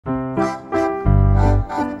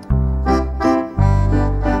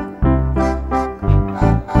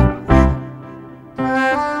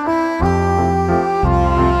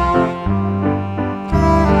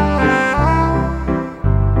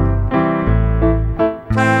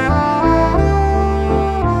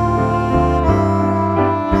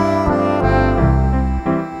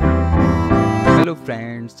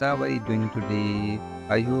friends, how are you doing today?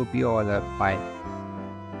 I hope you all are fine.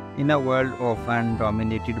 In a world often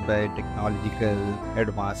dominated by technological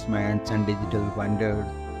advancements and digital wonders,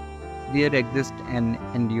 there exists an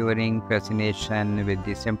enduring fascination with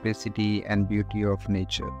the simplicity and beauty of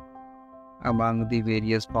nature. Among the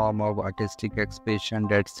various forms of artistic expression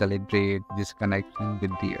that celebrate this connection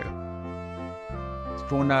with the earth,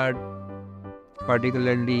 stone art,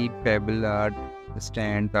 particularly pebble art,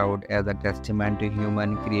 stands out as a testament to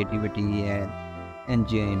human creativity and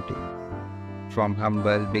ingenuity. From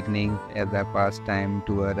humble beginnings as a pastime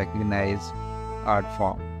to a recognized art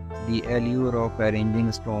form, the allure of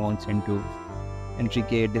arranging stones into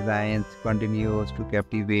intricate designs continues to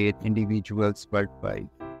captivate individuals worldwide.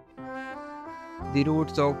 The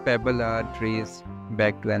roots of pebble art trace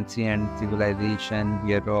back to ancient civilization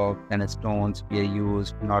where rocks and stones were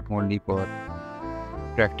used not only for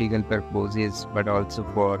practical purposes but also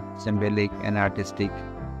for symbolic and artistic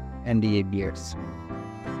endeavors.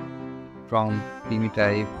 From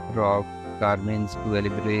primitive rock carvings to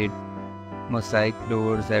elaborate mosaic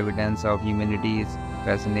floors, evidence of humanity's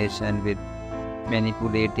fascination with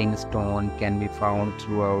manipulating stone can be found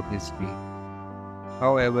throughout history.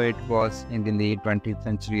 However, it was in the late 20th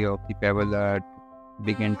century of the pebble art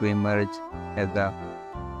began to emerge as a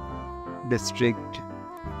district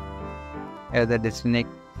as a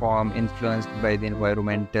distinct form influenced by the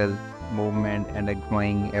environmental movement and a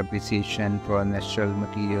growing appreciation for natural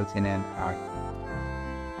materials in an art.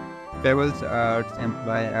 Pebbles arts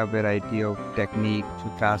employ a variety of techniques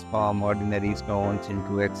to transform ordinary stones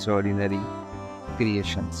into extraordinary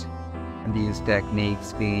creations. And these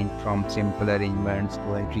techniques range from simple arrangements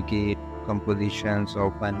to intricate compositions,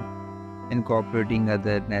 often incorporating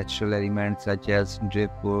other natural elements such as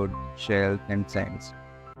driftwood, shells, and sands.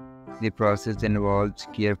 The process involves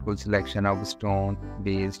careful selection of stones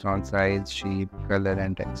based on size, shape, color,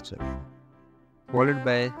 and texture, followed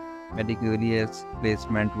by meticulous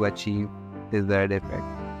placement to achieve desired effect.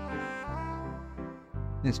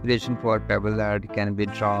 Inspiration for pebble art can be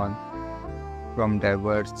drawn from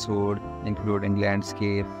diverse sources, including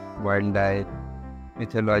landscape, wildlife,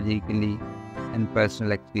 mythologically, and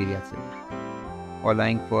personal experiences,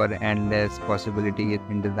 allowing for endless possibilities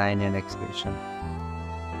in design and expression.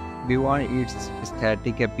 Beyond its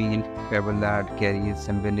aesthetic appeal, pebble art carries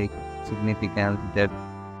symbolic significance that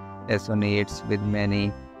resonates with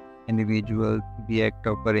many individuals. The act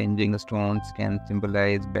of arranging stones can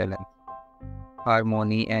symbolize balance,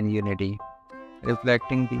 harmony, and unity,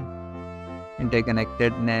 reflecting the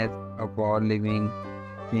interconnectedness of all living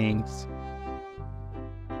beings.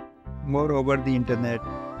 Moreover, the internet,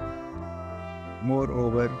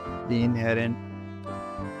 moreover, the inherent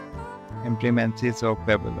impermanences of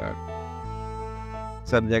pebble art,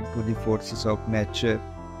 subject to the forces of nature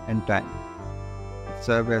and time,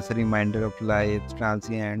 serve as a reminder of life's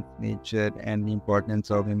transient nature and the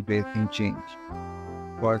importance of embracing change.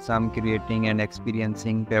 For some, creating and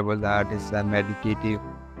experiencing pebble art is a meditative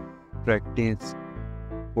practice,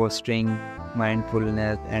 fostering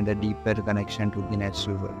mindfulness and a deeper connection to the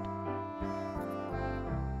natural world.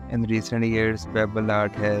 In recent years, pebble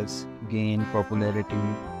art has gained popularity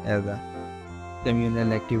as a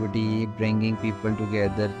communal activity, bringing people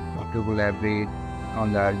together to collaborate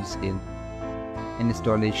on large scale.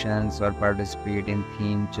 Installations or participate in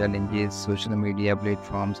themed challenges. Social media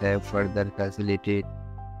platforms have further facilitated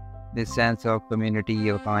this sense of community,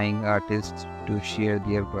 allowing artists to share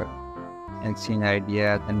their work, exchange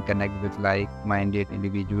ideas, and connect with like-minded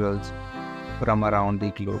individuals from around the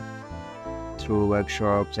globe. Through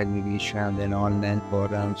workshops, exhibitions, and online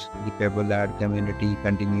forums, the pebble art community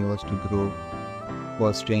continues to grow,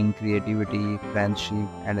 fostering creativity, friendship,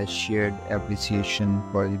 and a shared appreciation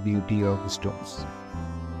for the beauty of stones.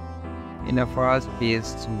 In a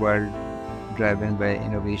fast-paced world driven by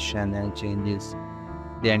innovation and changes,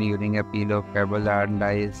 the enduring appeal of pebble art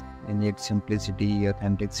lies in its simplicity,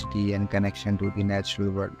 authenticity, and connection to the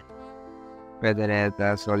natural world. Whether as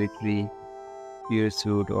a solitary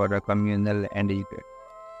pursuit or a communal endeavor,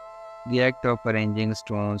 the act of arranging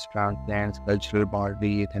stones transcends cultural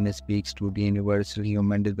boundaries and speaks to the universal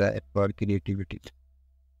human desire for creativity,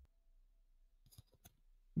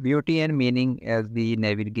 beauty, and meaning. As we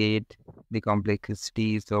navigate the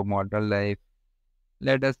complexities of modern life,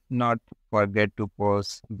 let us not forget to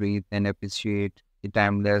pause, breathe, and appreciate the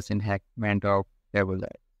timeless enhancement of pebble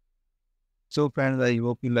art. So friends, I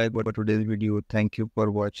hope you like what today's video. Thank you for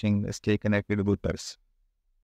watching. Stay connected with us.